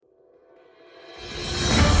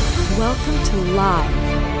Welcome to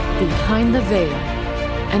Live, Behind the Veil,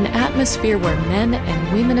 an atmosphere where men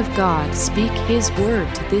and women of God speak His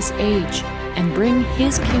word to this age and bring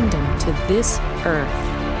His kingdom to this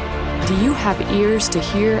earth. Do you have ears to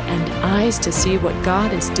hear and eyes to see what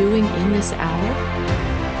God is doing in this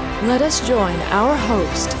hour? Let us join our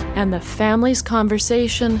host and the family's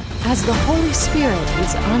conversation as the Holy Spirit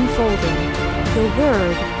is unfolding the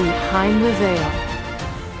Word behind the veil.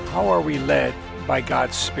 How are we led by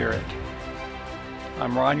God's Spirit?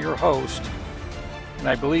 I'm Ron, your host, and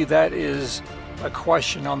I believe that is a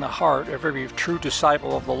question on the heart of every true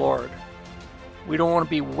disciple of the Lord. We don't want to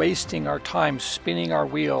be wasting our time spinning our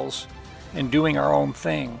wheels and doing our own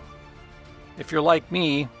thing. If you're like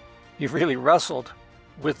me, you've really wrestled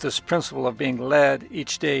with this principle of being led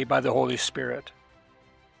each day by the Holy Spirit.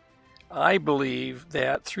 I believe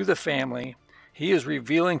that through the family, He is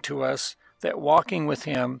revealing to us that walking with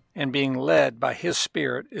Him and being led by His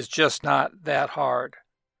Spirit is just not that hard.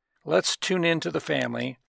 Let's tune into the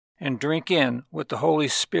family and drink in what the Holy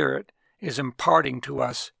Spirit is imparting to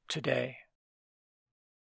us today.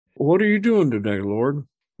 What are you doing today, Lord?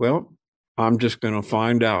 Well, I'm just going to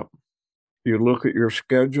find out. You look at your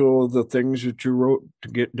schedule of the things that you wrote to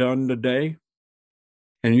get done today,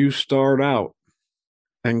 and you start out,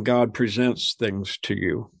 and God presents things to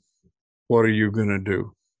you. What are you going to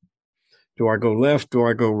do? Do I go left? Do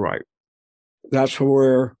I go right? That's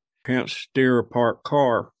where you can't steer a parked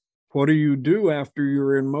car. What do you do after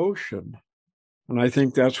you're in motion? And I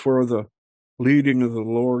think that's where the leading of the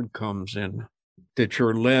Lord comes in, that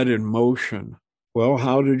you're led in motion. Well,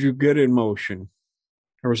 how did you get in motion?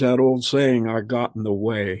 There was that old saying, I got in the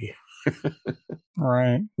way.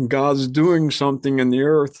 Right. God's doing something in the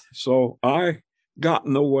earth, so I got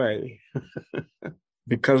in the way.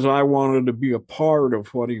 Because I wanted to be a part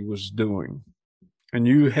of what He was doing. And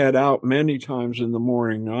you head out many times in the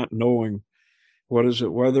morning not knowing, what is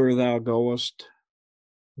it, whither thou goest?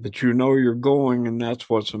 But you know you're going, and that's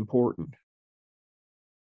what's important.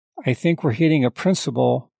 I think we're hitting a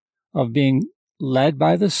principle of being led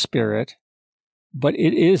by the Spirit, but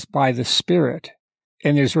it is by the Spirit.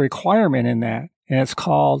 And there's a requirement in that, and it's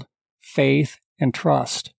called faith and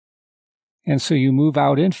trust. And so you move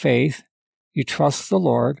out in faith, you trust the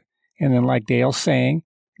Lord, and then like Dale's saying,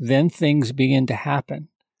 then things begin to happen.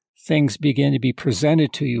 Things begin to be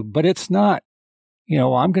presented to you. But it's not,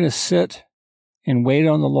 I'm going to sit and wait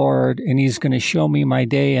on the Lord, and He's going to show me my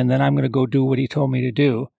day, and then I'm going to go do what He told me to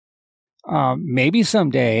do. Maybe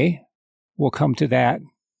someday we'll come to that.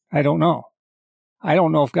 I don't know. I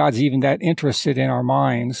don't know if God's even that interested in our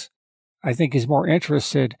minds. I think He's more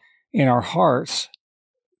interested in our hearts,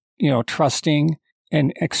 trusting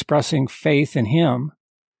and expressing faith in Him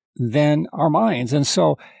than our minds. And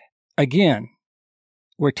so, again,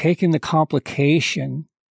 we're taking the complication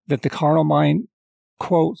that the carnal mind,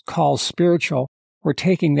 quote, calls spiritual, we're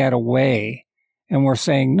taking that away, and we're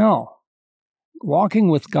saying, no, walking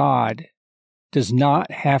with God does not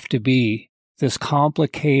have to be this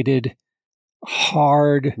complicated,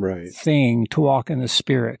 hard thing to walk in the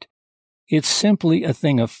Spirit. It's simply a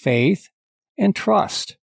thing of faith and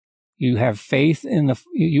trust. You have faith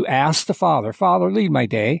you ask the Father, Father, lead my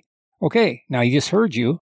day. Okay, now He just heard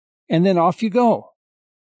you, and then off you go.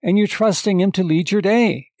 And you're trusting Him to lead your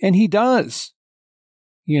day, and He does.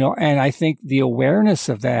 And I think the awareness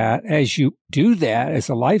of that, as you do that as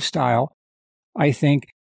a lifestyle, I think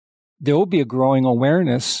there will be a growing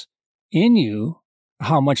awareness in you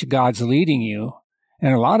how much God's leading you.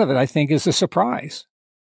 And a lot of it, I think, is a surprise.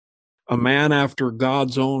 A man after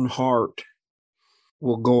God's own heart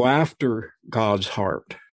will go after God's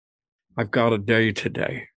heart. I've got a day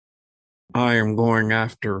today. I am going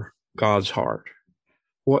after God's heart.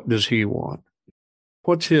 What does He want?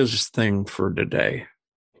 What's His thing for today?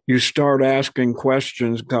 You start asking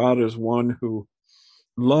questions. God is one who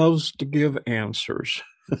loves to give answers.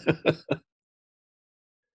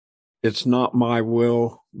 It's not my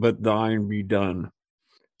will, but thine be done,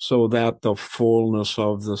 so that the fullness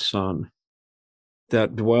of the Son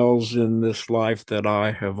that dwells in this life that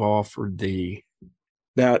I have offered thee.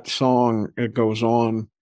 That song, it goes on.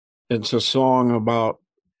 It's a song about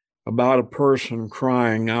a person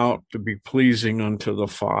crying out to be pleasing unto the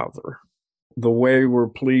Father. The way we're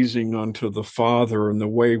pleasing unto the Father and the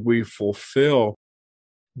way we fulfill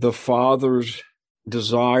the Father's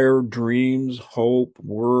desire, dreams, hope,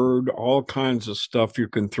 word, all kinds of stuff you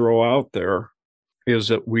can throw out there, is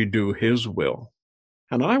that we do His will.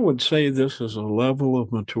 And I would say this is a level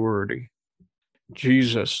of maturity.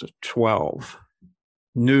 Jesus at 12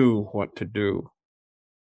 knew what to do.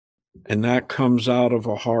 And that comes out of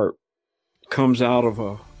a heart, comes out of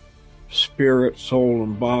a spirit, soul,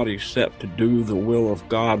 and body set to do the will of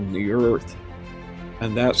God in the earth.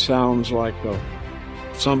 And that sounds like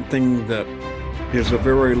something that is a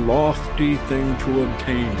very lofty thing to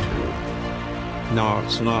obtain to. No,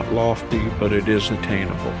 it's not lofty, but it is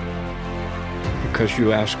attainable. Because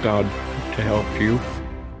you ask God to help you.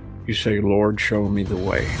 You say, Lord, show me the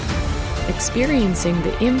way. Experiencing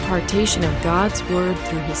the impartation of God's Word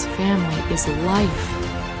through His family is life.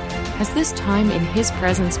 Has this time in His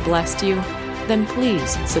presence blessed you? Then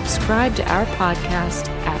please subscribe to our podcast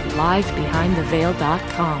at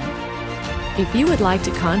livebehindtheveil.com. If you would like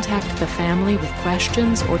to contact the family with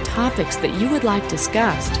questions or topics that you would like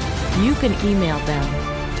discussed, you can email them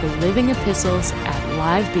to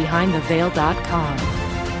livingepistles@livebehindtheveil.com.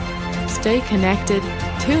 Stay connected,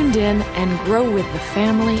 tuned in, and grow with the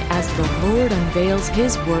family as the Lord unveils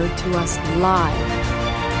His Word to us live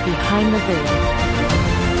behind the veil.